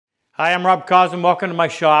Hi, I'm Rob Cosman. Welcome to my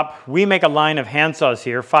shop. We make a line of hand saws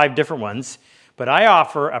here, 5 different ones, but I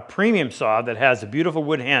offer a premium saw that has a beautiful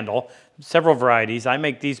wood handle, several varieties. I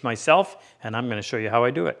make these myself, and I'm going to show you how I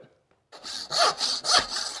do it.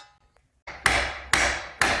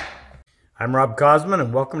 I'm Rob Cosman,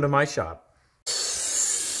 and welcome to my shop.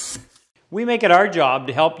 We make it our job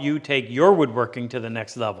to help you take your woodworking to the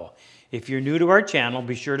next level. If you're new to our channel,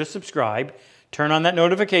 be sure to subscribe, turn on that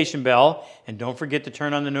notification bell, and don't forget to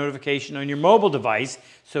turn on the notification on your mobile device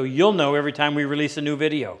so you'll know every time we release a new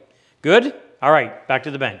video. Good? All right, back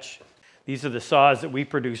to the bench. These are the saws that we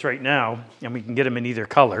produce right now, and we can get them in either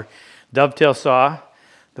color. Dovetail saw,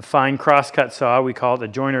 the fine crosscut saw, we call it the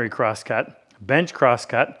joinery crosscut, bench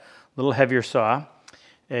crosscut, a little heavier saw,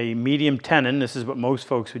 a medium tenon, this is what most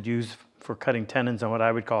folks would use for cutting tenons on what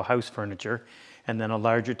I would call house furniture, and then a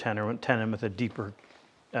larger tenon with a deeper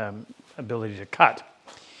ability to cut.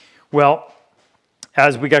 Well,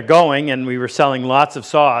 as we got going and we were selling lots of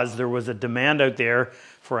saws, there was a demand out there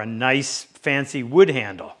for a nice fancy wood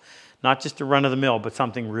handle. Not just a run-of-the-mill, but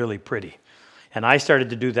something really pretty. And I started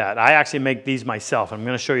to do that. I actually make these myself. I'm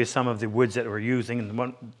going to show you some of the woods that we're using.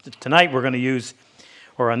 And tonight we're going to use,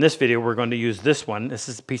 or on this video, we're going to use this one. This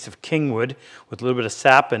is a piece of kingwood with a little bit of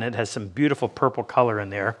sap in it. It has some beautiful purple color in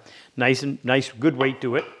there. Nice, good weight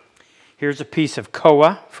to it. Here's a piece of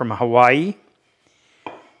koa from Hawaii.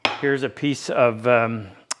 Here's a piece of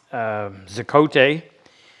zakote.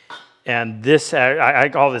 And this, I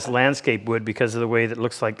call this landscape wood because of the way that it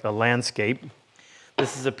looks like a landscape.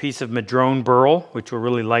 This is a piece of madrone burl, which will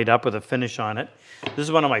really light up with a finish on it. This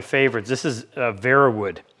is one of my favorites. This is Vera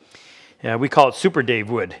wood. We call it Super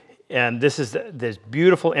Dave wood. And this is this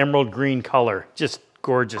beautiful emerald green color. Just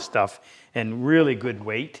gorgeous stuff and really good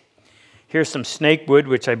weight. Here's some snake wood,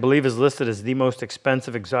 which I believe is listed as the most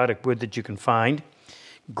expensive exotic wood that you can find.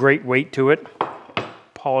 Great weight to it.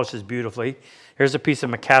 Polishes beautifully. Here's a piece of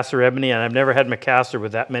Macassar ebony, and I've never had Macassar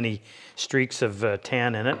with that many streaks of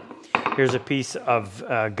tan in it. Here's a piece of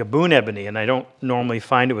Gaboon ebony, and I don't normally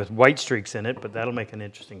find it with white streaks in it, but that'll make an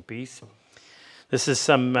interesting piece. This is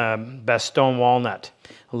some Bastogne walnut.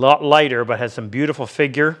 A lot lighter, but has some beautiful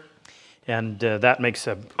figure, and that makes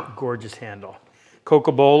a gorgeous handle.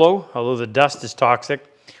 Cocobolo, although the dust is toxic,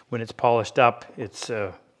 when it's polished up, it's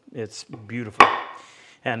beautiful.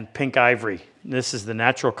 And pink ivory. This is the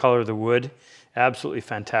natural color of the wood. Absolutely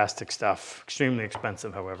fantastic stuff. Extremely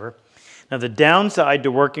expensive, however. Now, the downside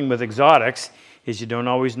to working with exotics is you don't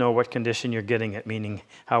always know what condition you're getting it, meaning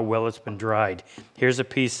how well it's been dried. Here's a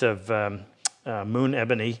piece of moon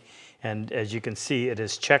ebony, and as you can see, it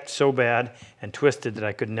is checked so bad and twisted that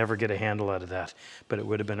I could never get a handle out of that. But it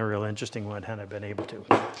would have been a real interesting one had I been able to.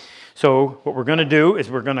 So what we're going to do is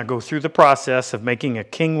we're going to go through the process of making a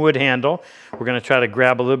king wood handle. We're going to try to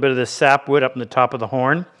grab a little bit of this sap wood up in the top of the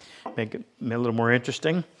horn, make it a little more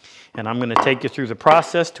interesting. And I'm going to take you through the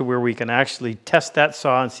process to where we can actually test that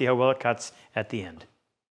saw and see how well it cuts at the end.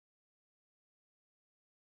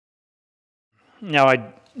 Now,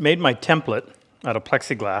 I made my template out of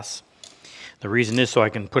plexiglass. The reason is so I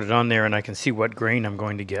can put it on there and I can see what grain I'm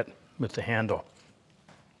going to get with the handle.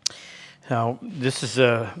 Now, this is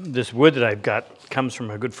this wood that I've got comes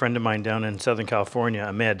from a good friend of mine down in Southern California,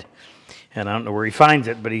 Ahmed. And I don't know where he finds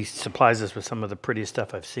it, but he supplies us with some of the prettiest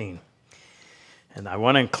stuff I've seen. And I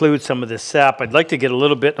want to include some of this sap. I'd like to get a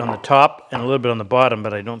little bit on the top and a little bit on the bottom,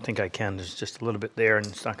 but I don't think I can. There's just a little bit there and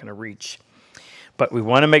it's not going to reach. But we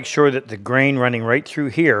want to make sure that the grain running right through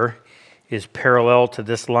here is parallel to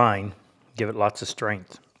this line. Give it lots of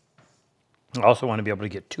strength. I also want to be able to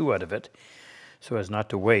get 2 out of it so as not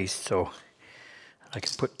to waste. So I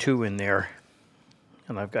can put 2 in there.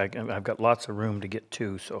 And I've got lots of room to get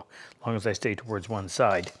 2, so as long as I stay towards one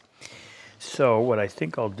side. So what I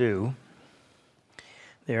think I'll do,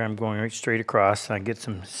 there I'm going right straight across. I get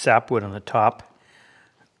some sapwood on the top.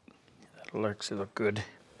 That'll actually look good.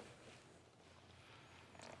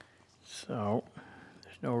 So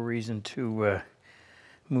there's no reason to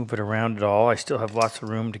move it around at all. I still have lots of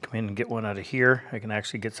room to come in and get one out of here. I can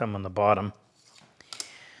actually get some on the bottom.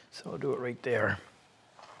 So I'll do it right there.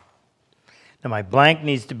 Now my blank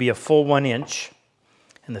needs to be a full 1 inch,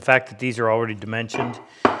 and the fact that these are already dimensioned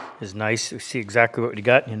is nice. You see exactly what you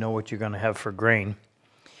got and you know what you're going to have for grain.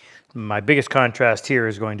 My biggest contrast here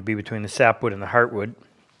is going to be between the sapwood and the heartwood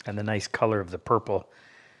and the nice color of the purple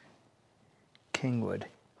kingwood.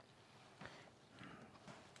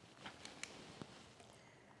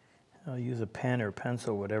 I'll use a pen or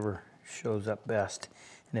pencil, whatever shows up best.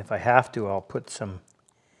 And if I have to, I'll put some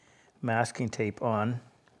masking tape on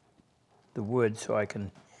the wood so I can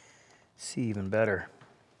see even better.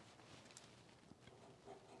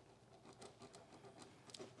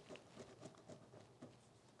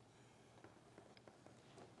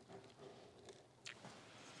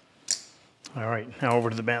 All right, now over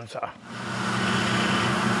to the bandsaw.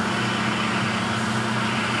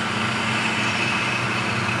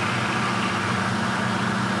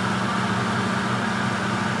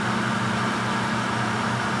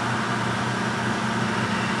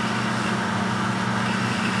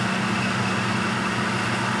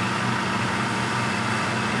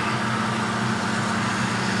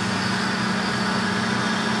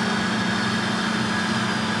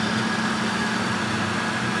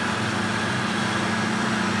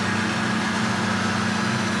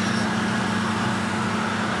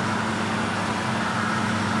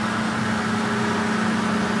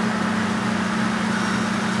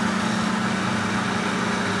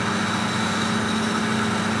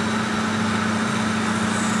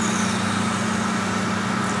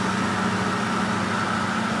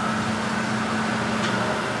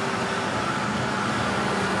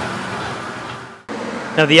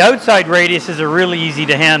 Now the outside radiuses are really easy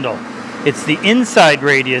to handle. It's the inside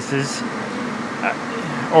radiuses,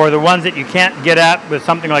 or the ones that you can't get at with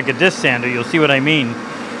something like a disc sander, you'll see what I mean,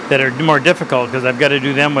 that are more difficult because I've got to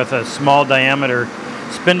do them with a small diameter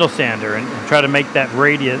spindle sander and try to make that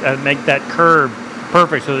radius, make that curve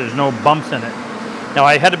perfect so there's no bumps in it. Now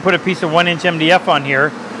I had to put a piece of 1-inch MDF on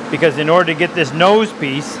here because in order to get this nose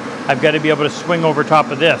piece, I've got to be able to swing over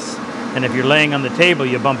top of this. And if you're laying on the table,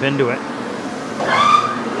 you bump into it.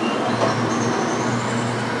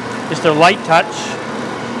 Just a light touch.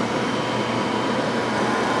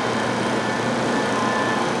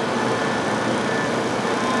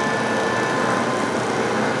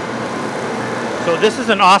 So this is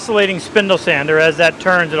an oscillating spindle sander. As that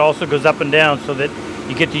turns, it also goes up and down so that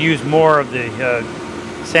you get to use more of the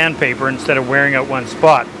sandpaper instead of wearing out one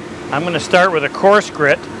spot. I'm going to start with a coarse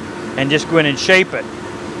grit and just go in and shape it.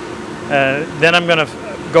 Then I'm going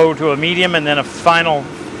to go to a medium and then a final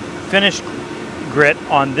finish grit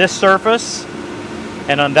on this surface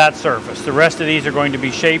and on that surface. The rest of these are going to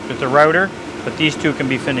be shaped with the router, but these two can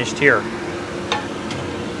be finished here.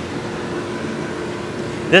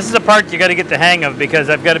 This is the part you got to get the hang of because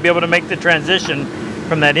I've got to be able to make the transition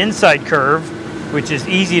from that inside curve, which is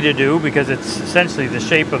easy to do because it's essentially the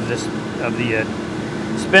shape of this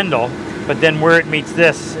spindle, but then where it meets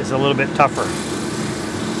this is a little bit tougher.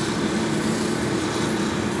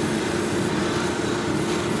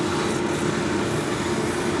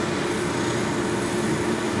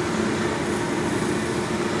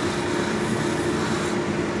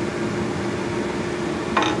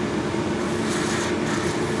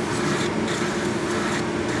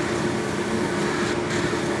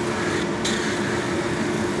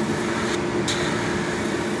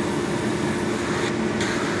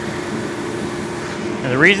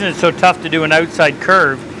 And the reason it's so tough to do an outside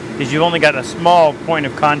curve is you've only got a small point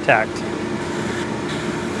of contact.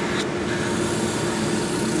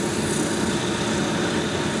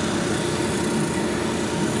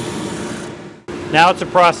 Now it's a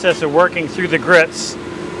process of working through the grits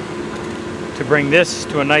to bring this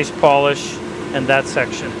to a nice polish and that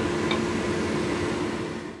section.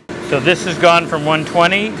 So this has gone from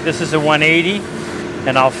 120, this is a 180,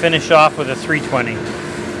 and I'll finish off with a 320.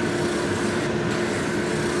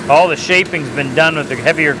 All the shaping's been done with the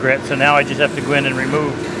heavier grit, so now I just have to go in and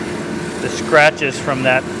remove the scratches from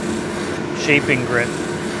that shaping grit.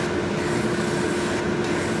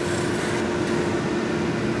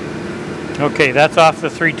 Okay, that's off the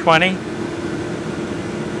 320.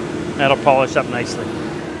 That'll polish up nicely.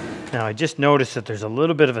 Now I just noticed that there's a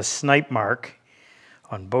little bit of a snipe mark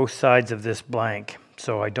on both sides of this blank,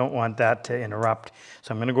 so I don't want that to interrupt.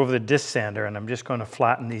 So I'm going to go over the disc sander and I'm just going to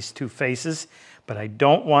flatten these two faces. But I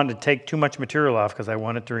don't want to take too much material off because I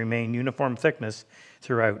want it to remain uniform thickness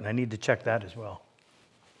throughout, and I need to check that as well.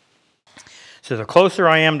 So the closer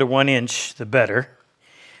I am to 1 inch, the better.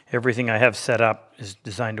 Everything I have set up is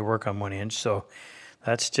designed to work on 1 inch, so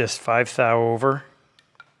that's just 5 thou over.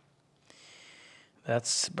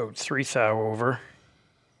 That's about 3 thou over.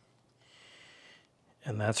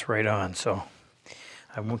 And that's right on, so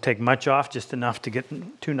I won't take much off, just enough to get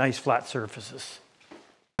two nice flat surfaces.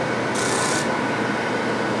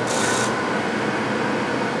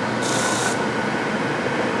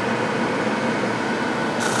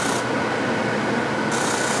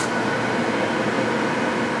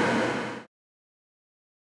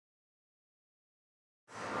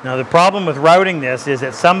 Now the problem with routing this is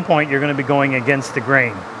at some point you're going to be going against the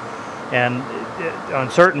grain. And on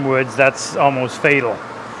certain woods that's almost fatal.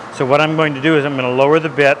 So what I'm going to do is I'm going to lower the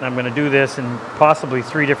bit and I'm going to do this in possibly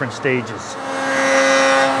 3 different stages.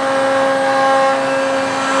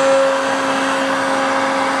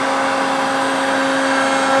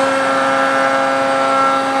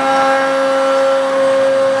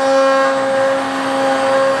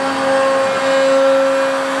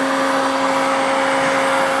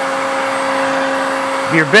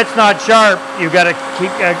 bit's not sharp, you got to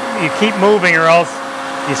keep moving, or else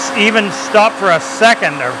you even stop for a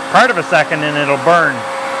second or part of a second and it'll burn.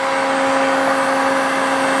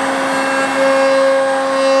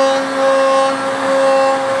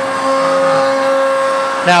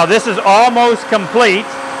 Now this is almost complete,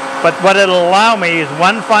 but what it'll allow me is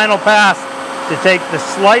one final pass to take the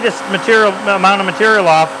slightest amount of material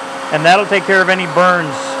off, and that'll take care of any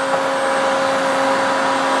burns.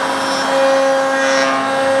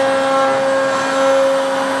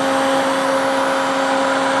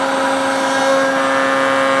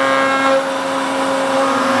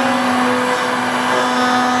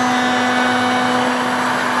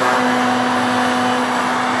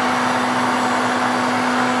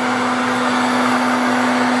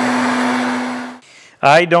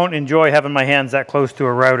 I don't enjoy having my hands that close to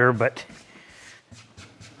a router, but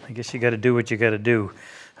I guess you got to do what you got to do.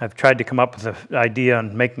 I've tried to come up with an idea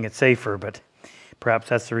on making it safer, but perhaps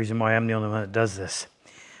that's the reason why I'm the only one that does this.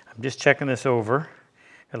 I'm just checking this over.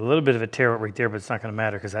 Got a little bit of a tear right there, but it's not going to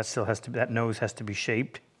matter because that still has to, that nose has to be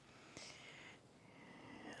shaped.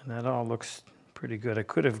 And that all looks pretty good. I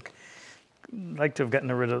could have liked to have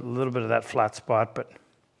gotten rid of a little bit of that flat spot, but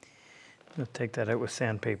I'll take that out with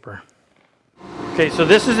sandpaper. Okay, so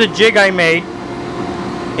this is a jig I made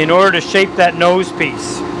in order to shape that nose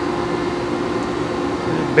piece.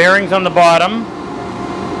 Bearings on the bottom.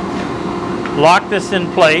 Lock this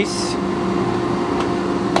in place.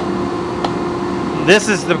 This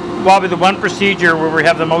is probably the one procedure where we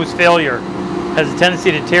have the most failure. Has a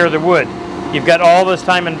tendency to tear the wood. You've got all this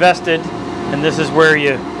time invested, and this is where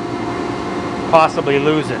you possibly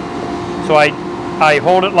lose it. So I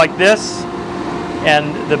hold it like this,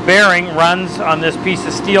 and the bearing runs on this piece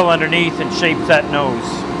of steel underneath and shapes that nose.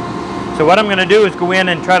 So what I'm going to do is go in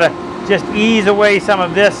and try to just ease away some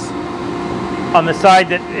of this on the side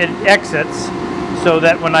that it exits, so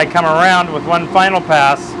that when I come around with one final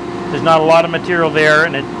pass, there's not a lot of material there,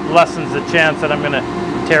 and it lessens the chance that I'm going to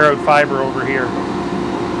tear out fiber over here.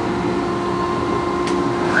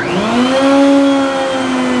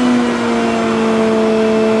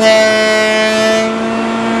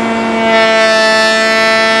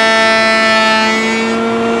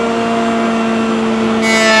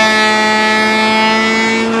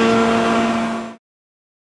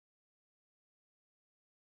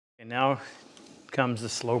 And now comes the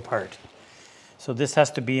slow part. So this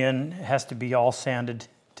has to be all sanded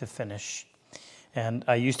to finish. And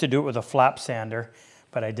I used to do it with a flap sander,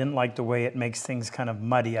 but I didn't like the way it makes things kind of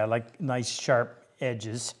muddy. I like nice sharp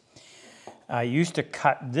edges. I used to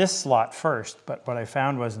cut this slot first, but what I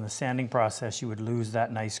found was in the sanding process you would lose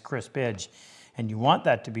that nice crisp edge. And you want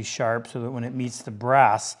that to be sharp so that when it meets the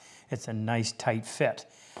brass, it's a nice tight fit.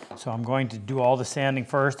 So I'm going to do all the sanding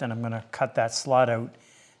first, and I'm going to cut that slot out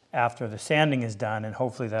after the sanding is done, and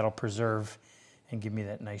hopefully that'll preserve and give me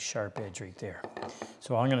that nice sharp edge right there.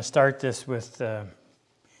 So I'm going to start this with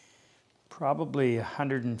probably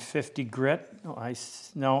 150 grit.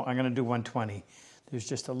 No, I'm going to do 120. There's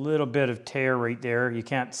just a little bit of tear right there. You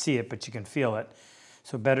can't see it, but you can feel it.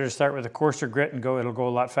 So better to start with a coarser grit and it'll go a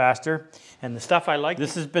lot faster. And the stuff I like,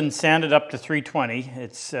 this has been sanded up to 320.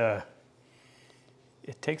 It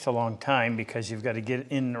takes a long time because you've got to get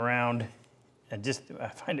in and around. And I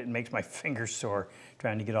find it makes my fingers sore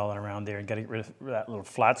trying to get all that around there and get rid of that little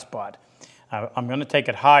flat spot. I'm going to take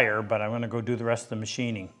it higher, but I'm going to go do the rest of the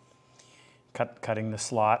machining. Cutting the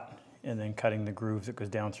slot and then cutting the groove that goes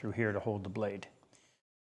down through here to hold the blade.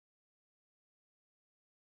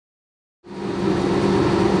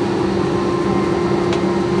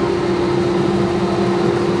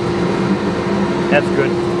 That's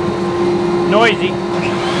good. Noisy.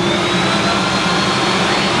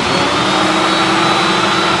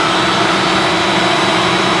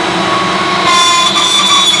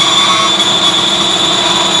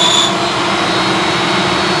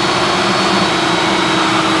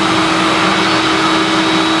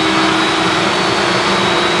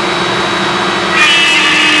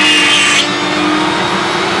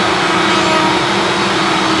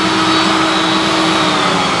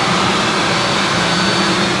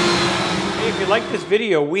 Like this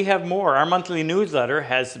video, we have more. Our monthly newsletter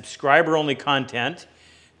has subscriber-only content,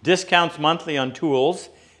 discounts monthly on tools,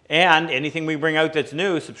 and anything we bring out that's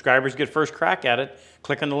new, subscribers get first crack at it.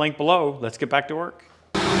 Click on the link below. Let's get back to work.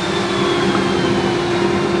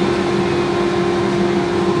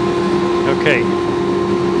 Okay,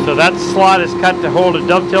 so that slot is cut to hold a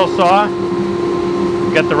dovetail saw.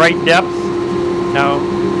 We've got the right depth. Now,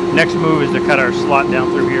 next move is to cut our slot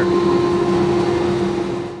down through here.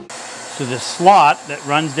 So the slot that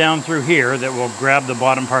runs down through here that will grab the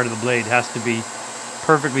bottom part of the blade has to be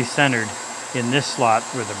perfectly centered. in this slot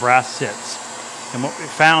where the brass sits. And what we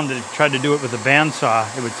found that if you tried to do it with a bandsaw,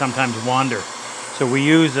 it would sometimes wander. So we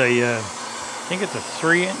use a, I think it's a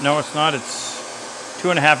 3, no it's not, it's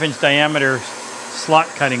 2.5 inch diameter slot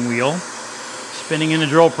cutting wheel, spinning in a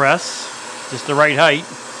drill press, just the right height,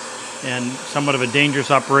 and somewhat of a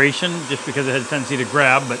dangerous operation just because it has a tendency to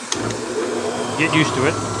grab, but get used to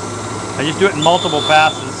it. I just do it in multiple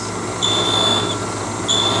passes.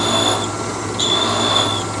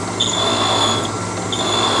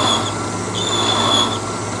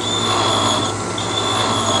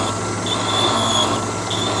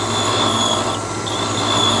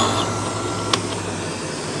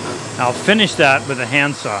 I'll finish that with a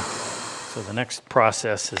handsaw. So the next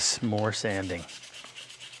process is more sanding.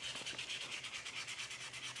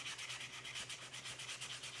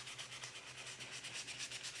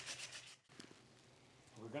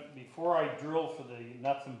 Before I drill for the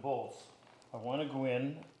nuts and bolts, I want to go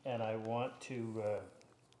in and I want to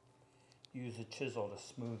use a chisel to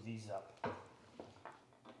smooth these up.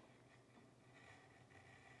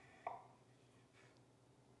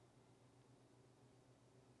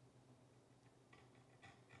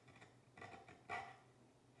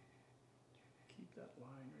 Keep that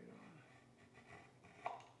line right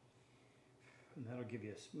on. And that'll give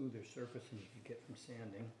you a smoother surface than you can get from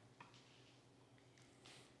sanding.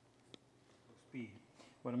 Speed.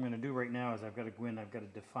 What I'm going to do right now is I've got to go in, I've got to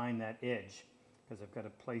define that edge because I've got to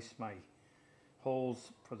place my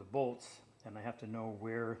holes for the bolts and I have to know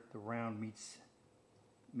where the round meets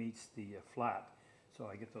the flat, so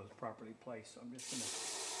I get those properly placed. So I'm just going to,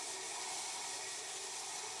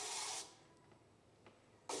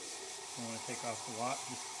 I want to take off a lot,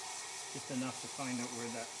 just enough to find out where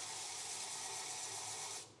that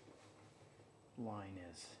line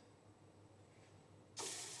is.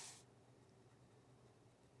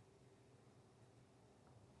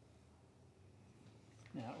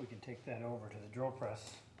 Now we can take that over to the drill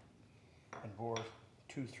press and bore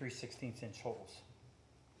 2 3/16 inch holes.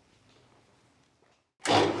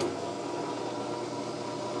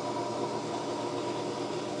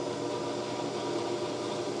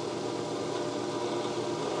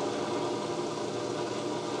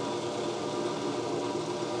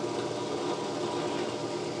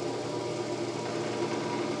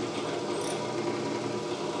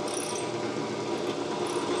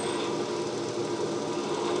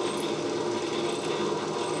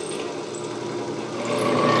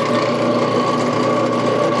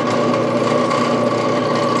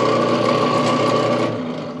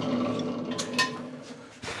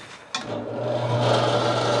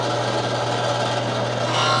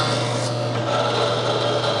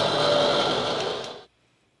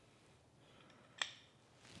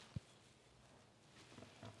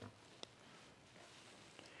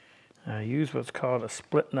 I use what's called a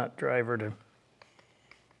split nut driver to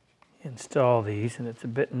install these, and it's a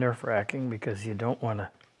bit nerve-wracking because you don't want to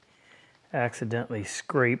accidentally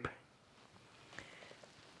scrape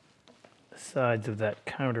the sides of that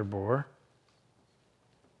counter bore.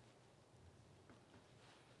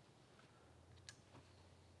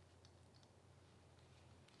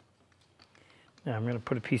 Now I'm going to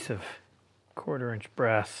put a piece of 1/4 inch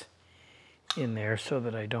brass in there so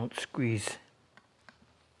that I don't squeeze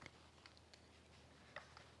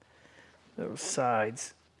those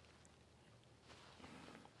sides.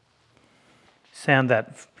 Sand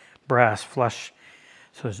that brass flush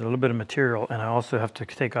so there's a little bit of material, and I also have to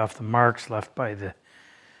take off the marks left by the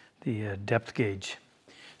depth gauge.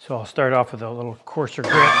 So I'll start off with a little coarser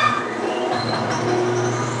grit.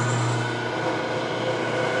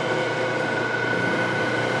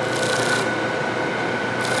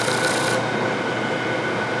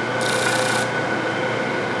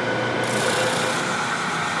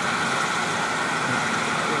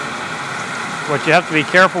 What you have to be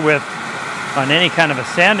careful with on any kind of a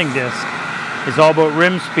sanding disc is all about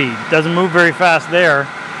rim speed. It doesn't move very fast there,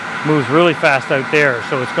 it moves really fast out there.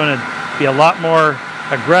 So it's going to be a lot more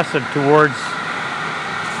aggressive towards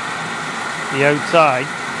the outside.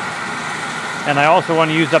 And I also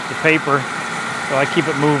want to use up the paper, so I keep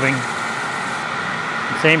it moving.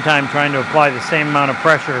 At the same time trying to apply the same amount of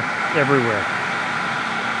pressure everywhere.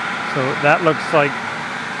 So that looks like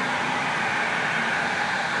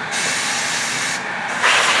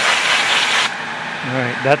all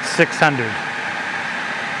right, that's 600.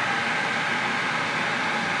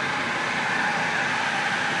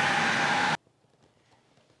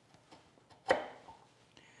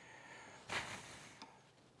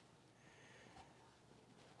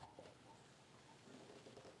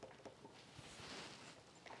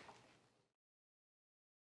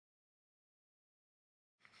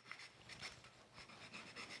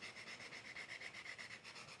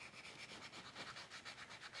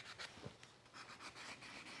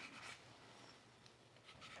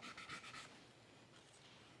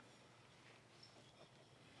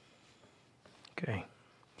 Okay,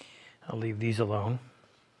 I'll leave these alone.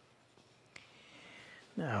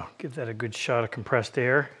 Now give that a good shot of compressed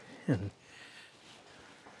air. And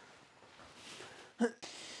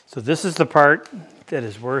so this is the part that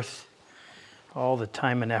is worth all the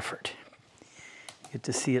time and effort. You get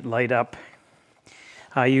to see it light up.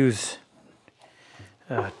 I use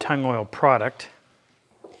tung oil product.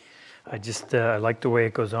 I like the way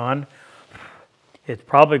it goes on. It's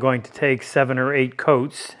probably going to take 7 or 8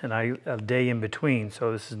 coats and a day in between,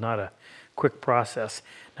 so this is not a quick process.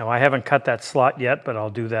 Now I haven't cut that slot yet, but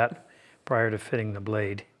I'll do that prior to fitting the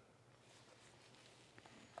blade.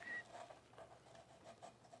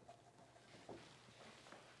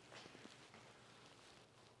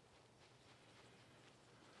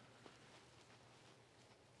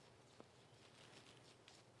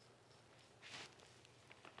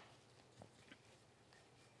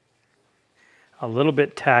 A little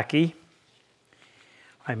bit tacky.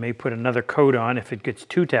 I may put another coat on. If it gets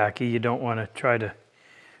too tacky, you don't want to try to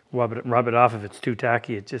rub it off. If it's too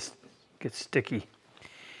tacky, it just gets sticky.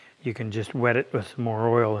 You can just wet it with some more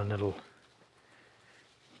oil and it'll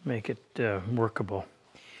make it workable.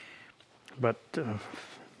 But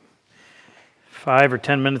 5 or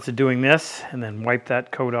 10 minutes of doing this and then wipe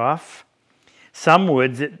that coat off. Some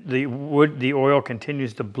woods, the oil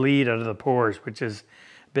continues to bleed out of the pores, which is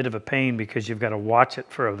bit of a pain because you've got to watch it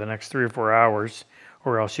for the next 3 or 4 hours,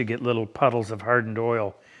 or else you get little puddles of hardened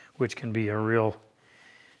oil, which can be a real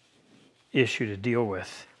issue to deal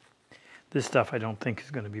with. This stuff I don't think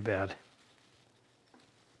is going to be bad.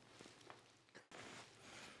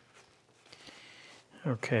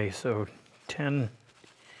 Okay, so 10,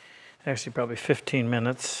 actually probably 15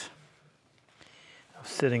 minutes of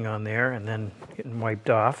sitting on there and then getting wiped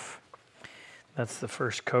off. That's the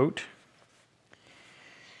first coat.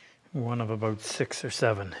 One of about 6 or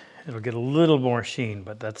 7. It'll get a little more sheen,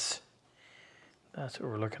 but that's what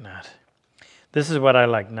we're looking at. This is what I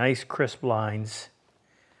like, nice crisp lines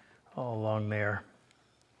all along there.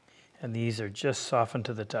 And these are just softened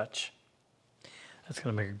to the touch. That's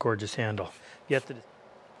going to make a gorgeous handle.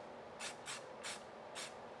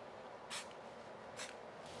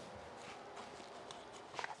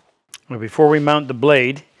 Well, before we mount the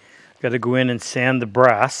blade, I've got to go in and sand the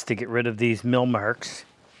brass to get rid of these mill marks.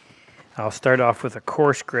 I'll start off with a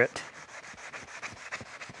coarse grit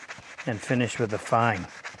and finish with a fine.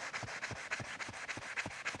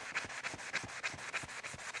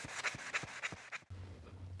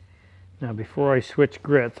 Now before I switch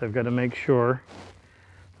grits, I've got to make sure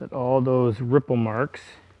that all those ripple marks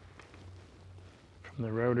from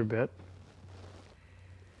the router bit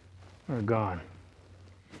are gone.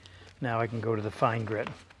 Now I can go to the fine grit.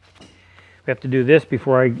 We have to do this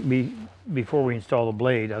before we install the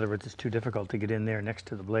blade, otherwise it's too difficult to get in there next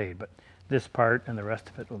to the blade, but this part and the rest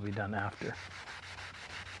of it will be done after.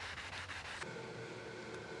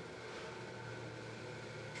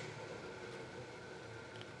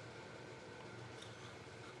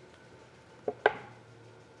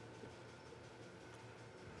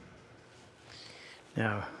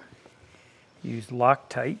 Now, use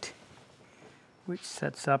Loctite, which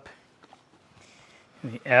sets up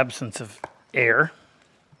in the absence of air.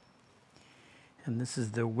 And this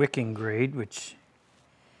is the wicking grade, which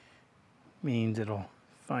means it'll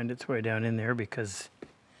find its way down in there because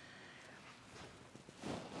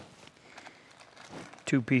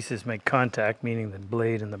 2 pieces make contact, meaning the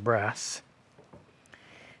blade and the brass.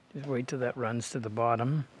 Just wait till that runs to the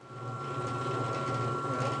bottom.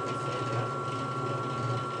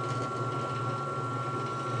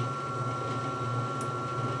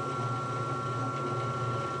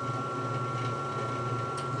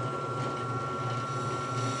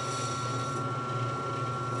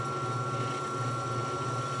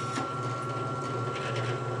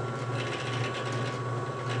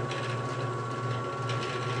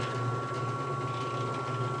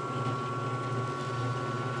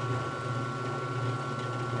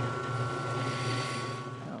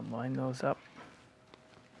 Line those up.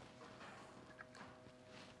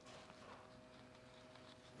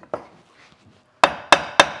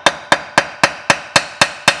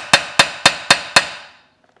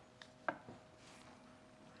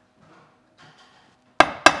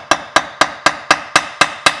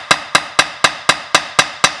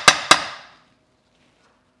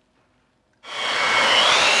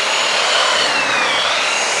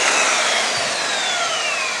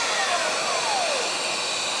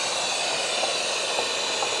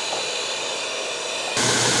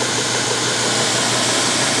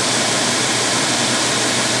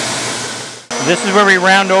 This is where we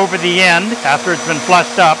round over the end after it's been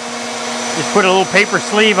flushed up. Just put a little paper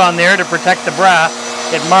sleeve on there to protect the brass.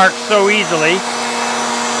 It marks so easily.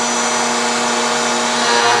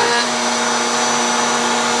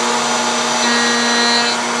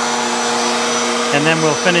 And then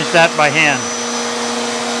we'll finish that by hand.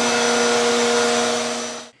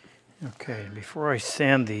 Okay, before I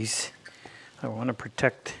sand these, I want to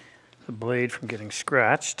protect the blade from getting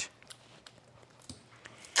scratched.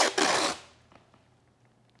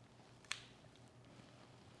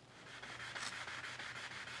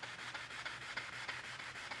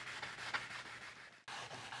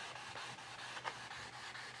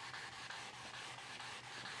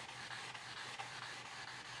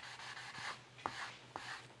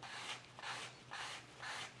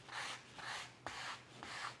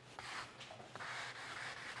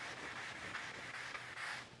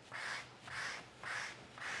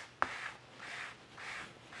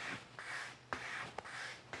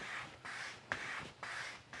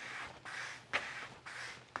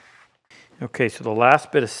 Okay, so the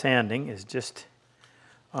last bit of sanding is just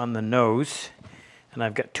on the nose, and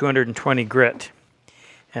I've got 220 grit.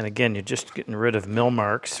 And again, you're just getting rid of mill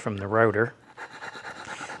marks from the router.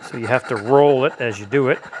 So you have to roll it as you do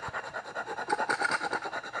it.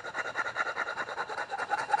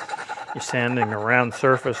 You're sanding a round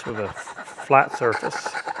surface with a flat surface.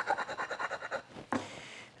 As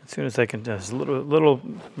soon as I can, there's a little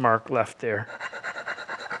mark left there.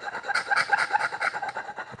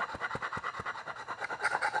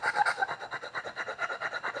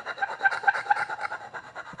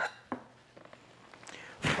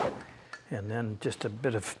 And then just a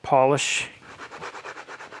bit of polish.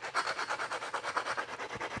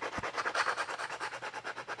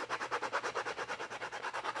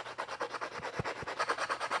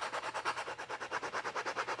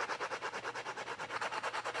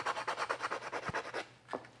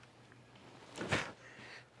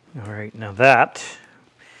 All right, now that,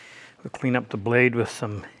 we'll clean up the blade with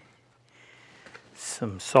some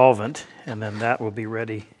solvent, and then that will be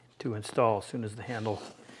ready to install as soon as the handle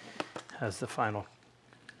has the final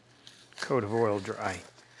coat of oil dry.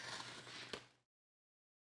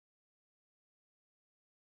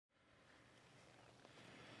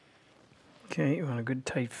 Okay, you want a good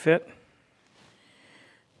tight fit.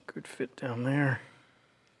 Good fit down there.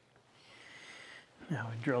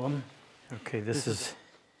 Now we drill them. Okay, this is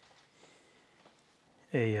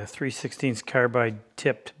a 3/16 carbide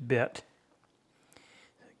tipped bit.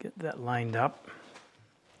 Get that lined up.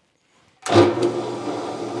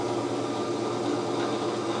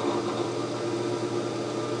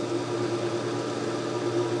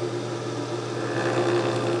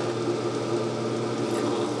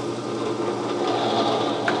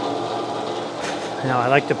 Now I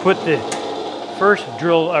like to put the first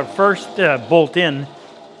bolt in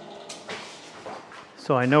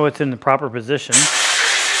so I know it's in the proper position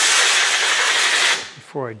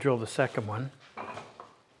before I drill the second one. I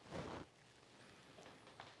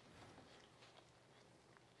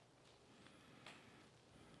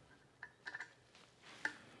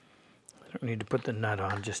don't need to put the nut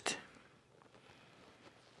on, just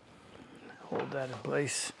hold that in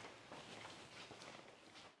place.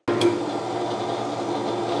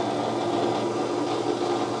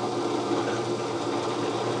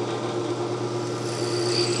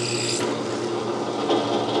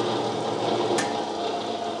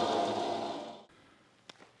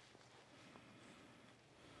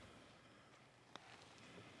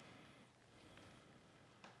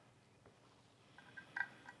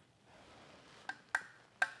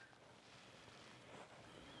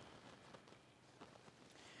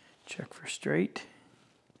 Check for straight.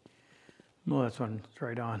 Well, that's one, it's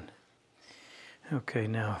right on. Okay,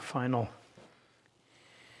 now final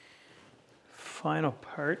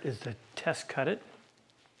part is to test cut it.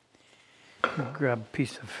 Grab a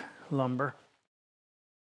piece of lumber.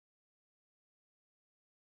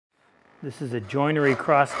 This is a joinery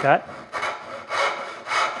cross cut.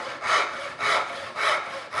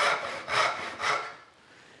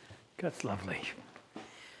 That's lovely.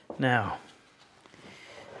 Now,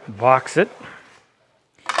 box it.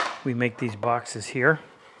 We make these boxes here.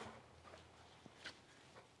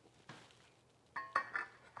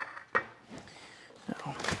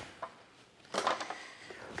 Now,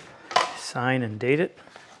 sign and date it.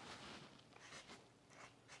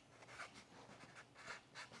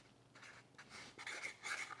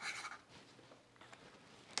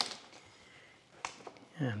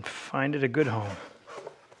 And find it a good home.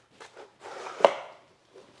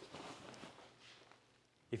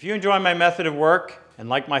 If you enjoy my method of work and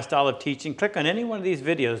like my style of teaching, click on any one of these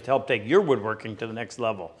videos to help take your woodworking to the next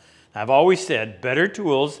level. I've always said better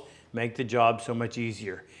tools make the job so much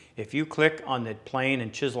easier. If you click on the plane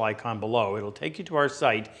and chisel icon below, it'll take you to our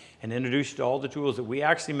site and introduce you to all the tools that we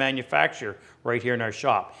actually manufacture right here in our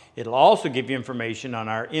shop. It'll also give you information on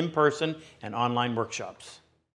our in-person and online workshops.